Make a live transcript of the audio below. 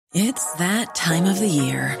It's that time of the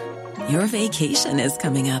year. Your vacation is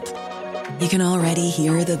coming up. You can already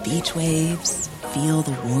hear the beach waves, feel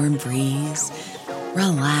the warm breeze,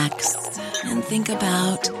 relax, and think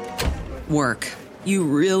about work. You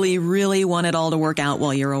really, really want it all to work out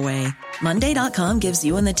while you're away. Monday.com gives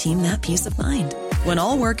you and the team that peace of mind. When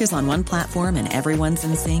all work is on one platform and everyone's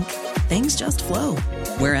in sync, things just flow.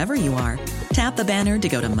 Wherever you are, tap the banner to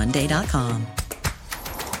go to Monday.com.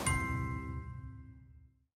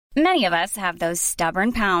 Many of us have those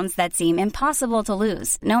stubborn pounds that seem impossible to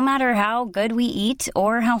lose, no matter how good we eat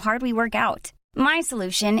or how hard we work out. My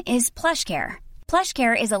solution is PlushCare.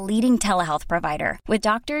 PlushCare is a leading telehealth provider with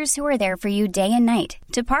doctors who are there for you day and night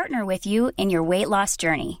to partner with you in your weight loss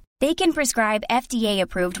journey. They can prescribe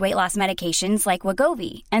FDA-approved weight loss medications like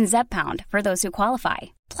Wegovy and Zepbound for those who qualify.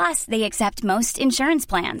 Plus, they accept most insurance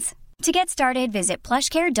plans. To get started, visit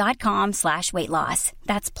plushcare.com/weightloss.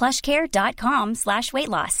 That's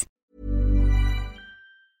plushcare.com/weightloss.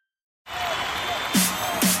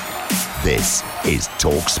 This is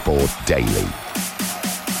TalkSport Daily.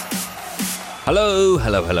 Hello.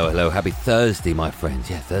 Happy Thursday, my friends.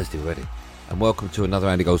 Yeah, Thursday already. And welcome to another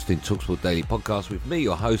Andy Goldstein TalkSport Daily podcast with me,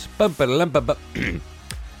 your host,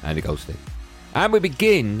 Andy Goldstein. And we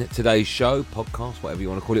begin today's show, podcast, whatever you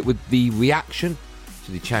want to call it, with the reaction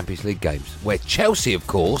to the Champions League games, where Chelsea, of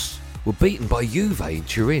course, were beaten by Juve in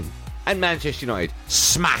Turin. And Manchester United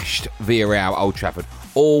smashed Villarreal Old Trafford.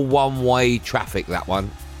 All one-way traffic, that one.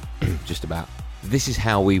 Just about. This is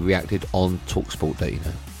how we reacted on TalkSport Day, you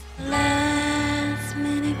know. Last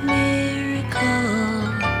minute miracle,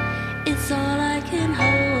 it's all I can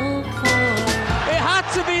hope for. It had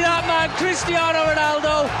to be that man, Cristiano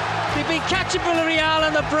Ronaldo. They've been catching Villarreal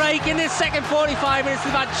on the break in this second 45 minutes.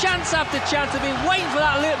 They've had chance after chance. They've been waiting for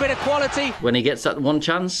that little bit of quality. When he gets that one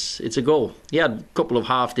chance, it's a goal. He had a couple of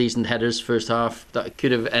half-decent headers first half that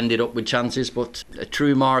could have ended up with chances, but a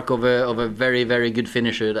true mark of a very, very good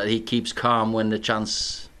finisher that he keeps calm when the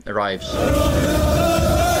chance arrives.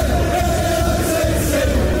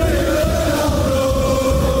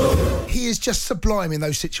 He is just sublime in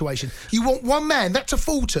those situations. You want one man, that to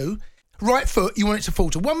fall to, right foot, you want it to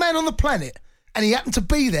fall to. One man on the planet, and he happened to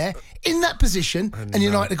be there in that position, and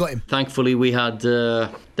United got him. Thankfully, we had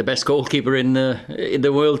the best goalkeeper in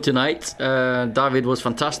the world tonight. David was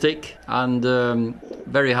fantastic, and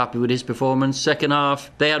very happy with his performance. Second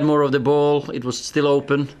half, they had more of the ball. It was still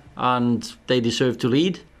open, and they deserved to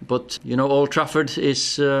lead. But, you know, Old Trafford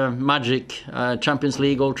is magic. Champions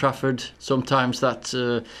League, Old Trafford, sometimes that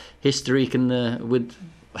history can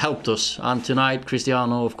helped us. And tonight,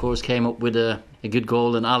 Cristiano, of course, came up with a good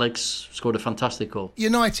goal, and Alex scored a fantastic goal.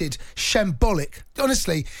 United, shambolic.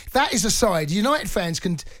 Honestly, that is a side. United fans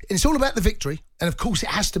can... It's all about the victory, and of course it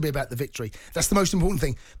has to be about the victory. That's the most important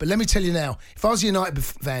thing. But let me tell you now, if I was a United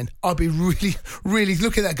fan, I'd be really, really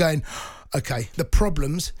looking at that going, OK, the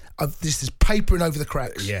problems... This is papering over the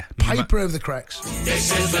cracks. Yeah. Paper over the cracks.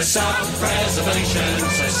 This is the Self-Preservation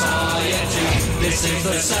Society. This is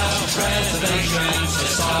the Self-Preservation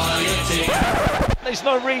Society. There's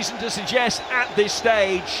no reason to suggest at this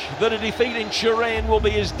stage that a defeat in Turin will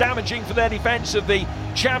be as damaging for their defence of the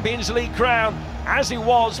Champions League crown as it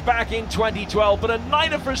was back in 2012. But a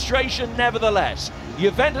night of frustration nevertheless.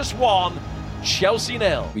 Juventus won, Chelsea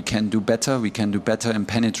 0. We can do better in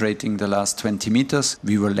penetrating the last 20 meters.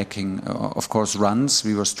 We were lacking, of course, runs.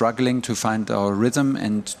 We were struggling to find our rhythm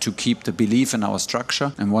and to keep the belief in our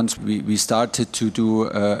structure. And once we started to do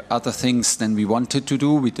other things than we wanted to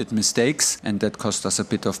do, we did mistakes, and that cost us a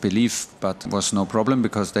bit of belief, but it was no problem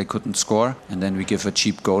because they couldn't score. And then we give a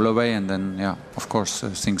cheap goal away, and then, of course,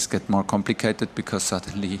 things get more complicated because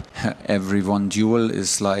suddenly every one duel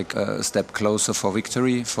is like a step closer for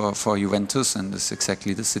victory for Juventus. And it's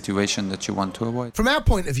exactly the situation that you want to avoid. From our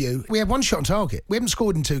point of view, we had one shot on target. We haven't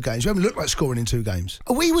scored in 2 games. We haven't looked like scoring in 2 games.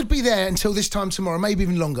 We would be there until this time tomorrow, maybe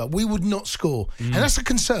even longer. We would not score. And that's a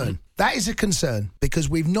concern. That is a concern because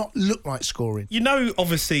we've not looked like scoring. You know,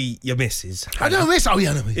 obviously, your missus. I know miss. Oh,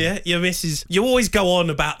 yeah, I know. Yeah, your missus. You always go on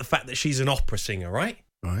about the fact that she's an opera singer, right?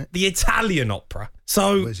 Right. The Italian opera.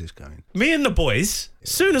 So, where's this going? Me and the boys,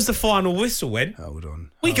 as soon as the final whistle went,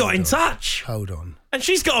 we got in touch. Hold on. And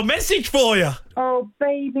she's got a message for you. Oh,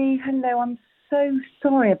 baby, hello. I'm so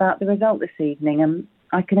sorry about the result this evening.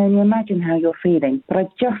 I can only imagine how you're feeling, but I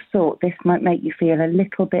just thought this might make you feel a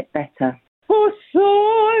little bit better. Oh,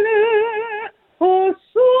 sole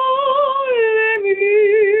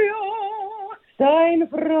mio, sta in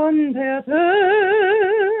fronte a te,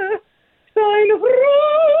 sta in fronte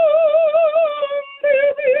a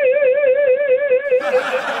te.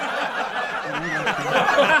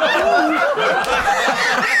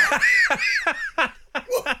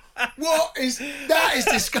 That is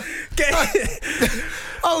disgusting.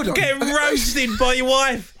 Hold on. Getting roasted by your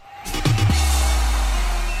wife.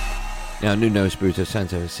 Now, Nuno Espirito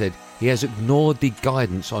Santo has said he has ignored the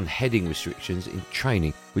guidance on heading restrictions in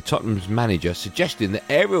training, with Tottenham's manager suggesting that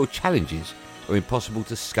aerial challenges are impossible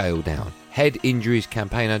to scale down. Head injuries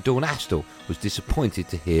campaigner Dawn Astle was disappointed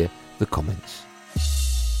to hear the comments.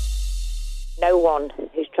 No one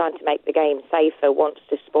who's trying to make the game safer wants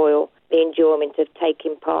to spoil the enjoyment of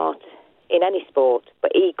taking part in any sport.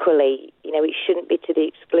 But equally, it shouldn't be to the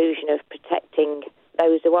exclusion of protecting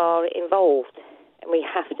those who are involved. And we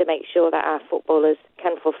have to make sure that our footballers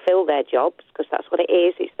can fulfil their jobs, because that's what it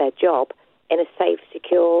is, it's their job, in a safe,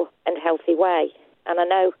 secure and healthy way. And I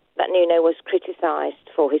know that Nuno was criticised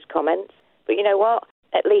for his comments, but you know what?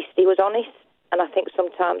 At least he was honest, and I think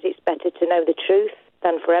sometimes it's better to know the truth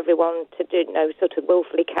than for everyone to sort of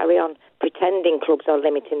willfully carry on pretending clubs are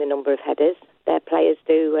limiting the number of headers their players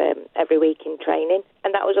do every week in training,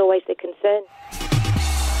 and that was always the concern.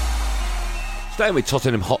 Staying with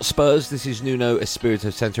Tottenham Hotspurs, this is Nuno Espirito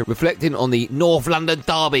Santo reflecting on the North London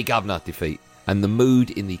Derby Governor defeat and the mood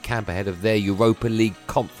in the camp ahead of their Europa League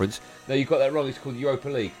conference. No, you got that wrong, it's called Europa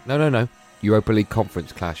League. No. Europa League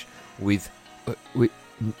conference clash with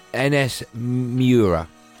Enes Miura.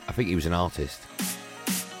 I think he was an artist.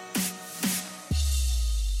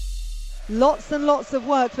 Lots and lots of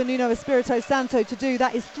work for Nuno Espirito Santo to do.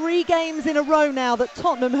 That is 3 games in a row now that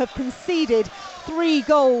Tottenham have conceded 3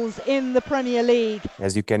 goals in the Premier League.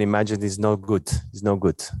 As you can imagine, it's no good. It's no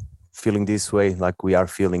good. Feeling this way like we are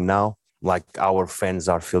feeling now, like our fans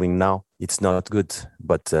are feeling now, it's not good.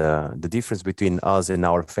 But the difference between us and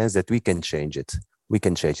our fans is that we can change it. We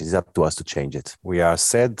can change it. It's up to us to change it. We are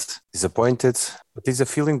sad, disappointed, but it's a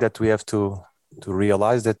feeling that we have to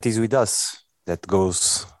realize that is with us, that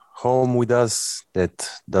goes home with us, that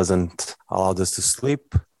doesn't allow us to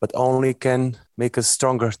sleep, but only can make us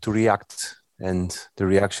stronger to react. And the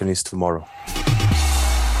reaction is tomorrow.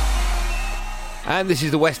 And this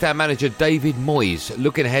is the West Ham manager David Moyes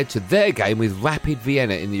looking ahead to their game with Rapid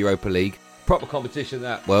Vienna in the Europa League. Proper competition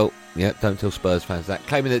that. Well, yeah, don't tell Spurs fans that.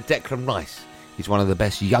 Claiming that Declan Rice is one of the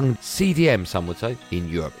best young CDM, some would say, in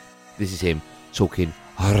Europe. This is him talking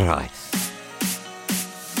Rice.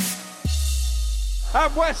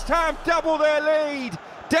 And West Ham double their lead.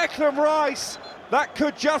 Declan Rice, that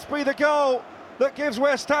could just be the goal that gives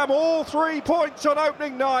West Ham all 3 points on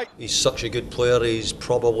opening night. He's such a good player. He's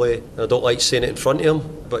probably, I don't like saying it in front of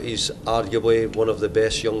him, but he's arguably one of the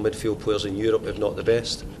best young midfield players in Europe, if not the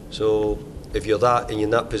best. So if you're that and you're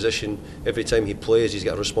in that position, every time he plays, he's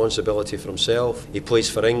got a responsibility for himself. He plays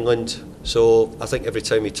for England, so I think every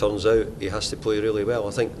time he turns out, he has to play really well.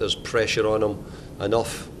 I think there's pressure on him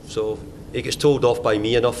enough, so he gets told off by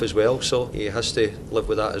me enough as well, so he has to live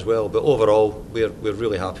with that as well. But overall, we're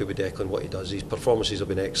really happy with Declan, what he does. His performances have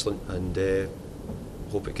been excellent, and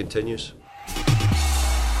hope it continues.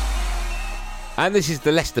 And this is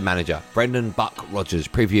the Leicester manager, Brendan Buck Rodgers,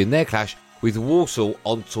 previewing their clash with Walsall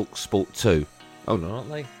on Talk Sport 2. Oh no, aren't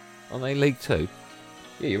they? Aren't they League 2?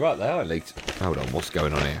 Yeah, you're right, they are League 2. Hold on, what's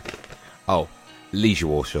going on here? Oh, Leisure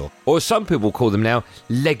Walsall. Or as some people call them now,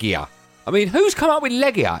 Legia. I mean, who's come up with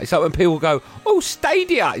Legia? It's like when people go, oh,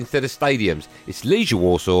 Stadia instead of stadiums. It's Leisure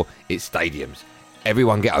Warsaw, it's stadiums.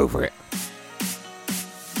 Everyone get over it.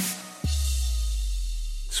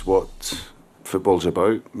 It's what football's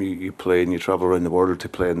about. You play and you travel around the world to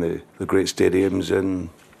play in the great stadiums and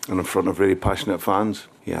in front of very passionate fans.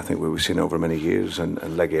 Yeah, I think we've seen it over many years. And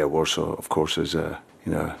Legia Warsaw, of course, is a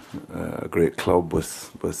great club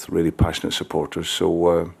with really passionate supporters.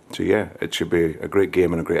 So yeah, it should be a great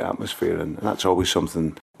game and a great atmosphere, and that's always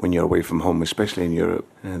something when you're away from home, especially in Europe,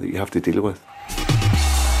 that you have to deal with.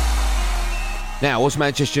 Now, was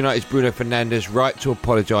Manchester United's Bruno Fernandes right to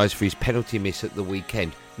apologise for his penalty miss at the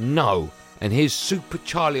weekend? No. And here's Super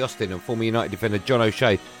Charlie Austin and former United defender John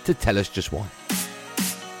O'Shea to tell us just why.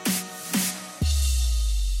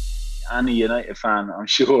 Any United fan, I'm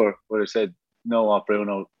sure, would have said, "No, what,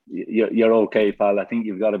 Bruno, you're okay, pal. I think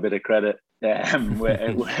you've got a bit of credit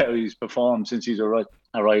with how he's performed since he's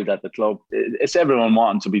arrived at the club." It's everyone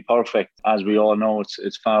wanting to be perfect, as we all know.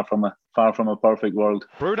 It's far from a perfect world.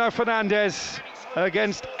 Bruno Fernandes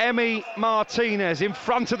against Emi Martinez in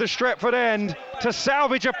front of the Stretford end to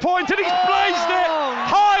salvage a point, and he's blazed it.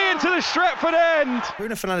 high into the Stretford end.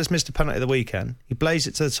 Bruno Fernandes missed a penalty at the weekend. He blazed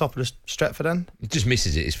it to the top of the Stretford end. He just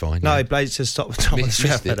misses it, it's fine. No, yeah. he blazed it to the top of the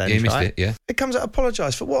Stretford end. Yeah, he missed right? it, yeah. It comes out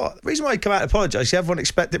apologise for what? The reason why he come out and apologise, everyone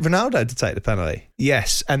expected Ronaldo to take the penalty.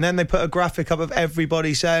 Yes, and then they put a graphic up of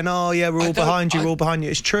everybody saying, "Oh yeah, we're all behind you, we're all behind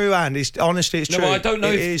you." It's true, and honestly, it's true. No, I don't know.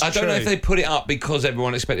 I don't know if they put it up because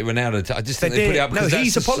everyone expected Ronaldo to. I just think they put it up because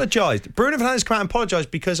he's apologised. Bruno Fernandes come out and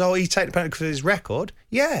apologised because he's taken the penalty because of his record.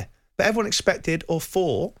 Yeah, but everyone expected or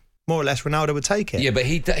thought more or less Ronaldo would take it. Yeah, but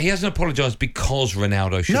he hasn't apologised because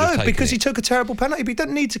Ronaldo should have taken it. No, because he took a terrible penalty. But he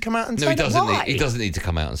doesn't need to come out and say that. Why? He doesn't need to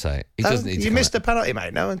come out and say it. He doesn't need to. You missed a penalty,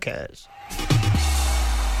 mate. No one cares.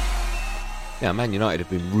 Now, Man United have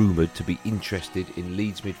been rumoured to be interested in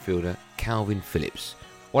Leeds midfielder Calvin Phillips.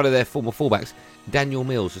 One of their former fullbacks, Daniel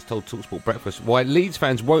Mills, has told TalkSport Breakfast why Leeds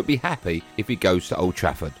fans won't be happy if he goes to Old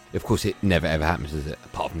Trafford. Of course, it never ever happens, does it?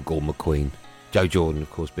 Apart from Gordon McQueen. Joe Jordan,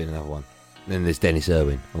 of course, being another one. And then there's Dennis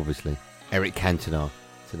Irwin, obviously. Eric Cantona,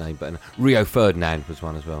 to name but Rio Ferdinand was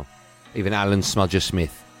one as well. Even Alan Smudger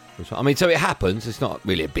Smith was one. I mean, so it happens. It's not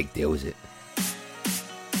really a big deal, is it?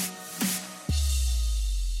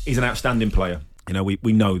 He's an outstanding player. You know, we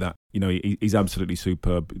know that. You know, he's absolutely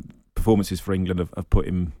superb. Performances for England have put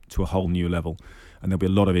him to a whole new level. And there'll be a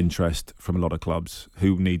lot of interest from a lot of clubs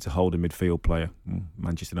who need to hold a midfield player.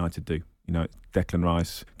 Manchester United do. You know, Declan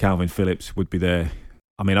Rice, Calvin Phillips would be there.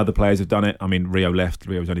 I mean, other players have done it. I mean, Rio left.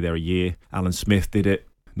 Rio was only there a year. Alan Smith did it.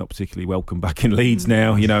 Not particularly welcome back in Leeds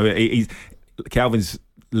now. You know, Calvin's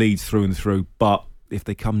Leeds through and through. But if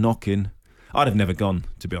they come knocking... I'd have never gone,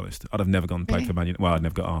 to be honest. I'd have never gone and played for Man United. Well, I'd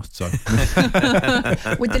never got asked, so...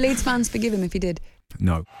 Would the Leeds fans forgive him if he did?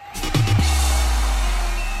 No.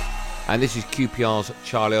 And this is QPR's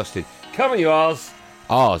Charlie Austin. Come on, you R's.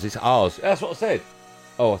 R's, it's R's. That's what I said.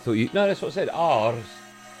 Oh, I thought you... No, that's what I said. R's.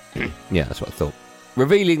 Yeah, that's what I thought.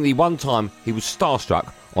 Revealing the one time he was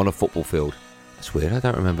starstruck on a football field. That's weird. I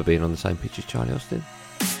don't remember being on the same pitch as Charlie Austin.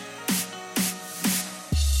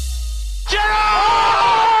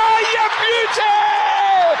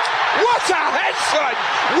 What a head, son!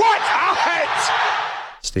 What a head!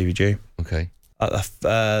 Stevie G. Okay.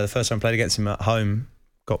 The first time I played against him at home,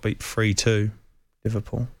 got beat 3-2,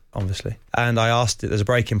 Liverpool, obviously. And I asked, there's a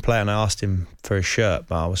break in play, and I asked him for his shirt,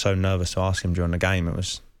 but I was so nervous to ask him during the game. It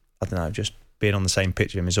was, I don't know, just being on the same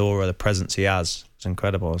pitch with him, his aura, the presence he has, it's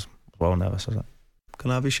incredible. I was well nervous. I was like, can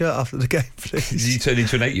I have your shirt after the game, please? Did you turn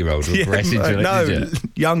into an 8-year-old or progress into an 8-year-old? No,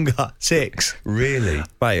 younger, 6. Really?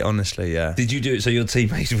 Mate, honestly, yeah. Did you do it so your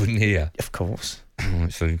teammates wouldn't hear? Of course.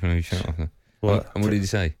 So you can have your shirt off. What? And what did he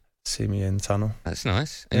say? See me in the tunnel. That's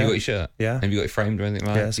nice. And Yeah. you got your shirt? Yeah. Have you got it framed or anything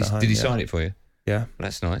like Yeah, that? it's at home, Did he yeah. sign it for you? Yeah. Well,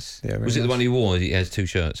 that's nice. Yeah, really was it the nice. one he wore? He has 2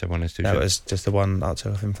 shirts. Everyone has 2 No, shirts. it was just the one I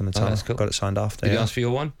took off him from the tunnel. that's cool. Got it signed after. Did he yeah. ask for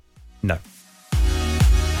your one? No.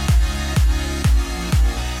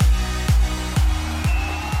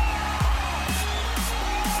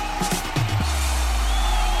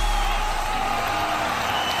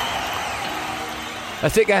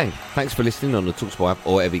 That's it, gang. Thanks for listening on the TalkSport app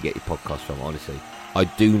or wherever you get your podcast from, honestly. I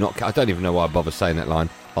do not care. I don't even know why I bother saying that line.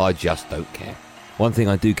 I just don't care. One thing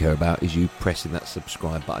I do care about is you pressing that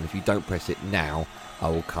subscribe button. If you don't press it now, I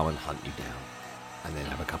will come and hunt you down and then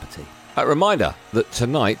have a cup of tea. A reminder that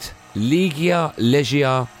tonight, Legia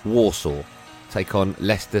Legia Warsaw take on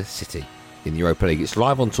Leicester City in the Europa League. It's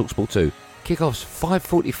live on TalkSport 2. Kickoff's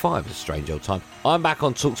 5:45, a strange old time. I'm back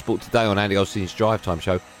on TalkSport today on Andy Goldstein's Drive Time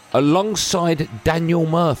show alongside Daniel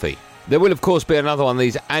Murphy. There will, of course, be another one of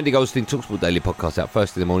these Andy Goldstein TalkSport Daily podcasts out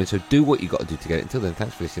first in the morning, so do what you've got to do to get it. Until then,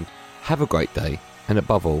 thanks for listening. Have a great day, and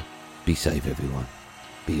above all, be safe, everyone.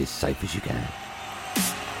 Be as safe as you can.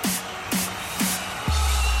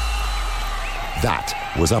 That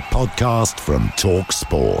was a podcast from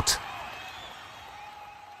TalkSport.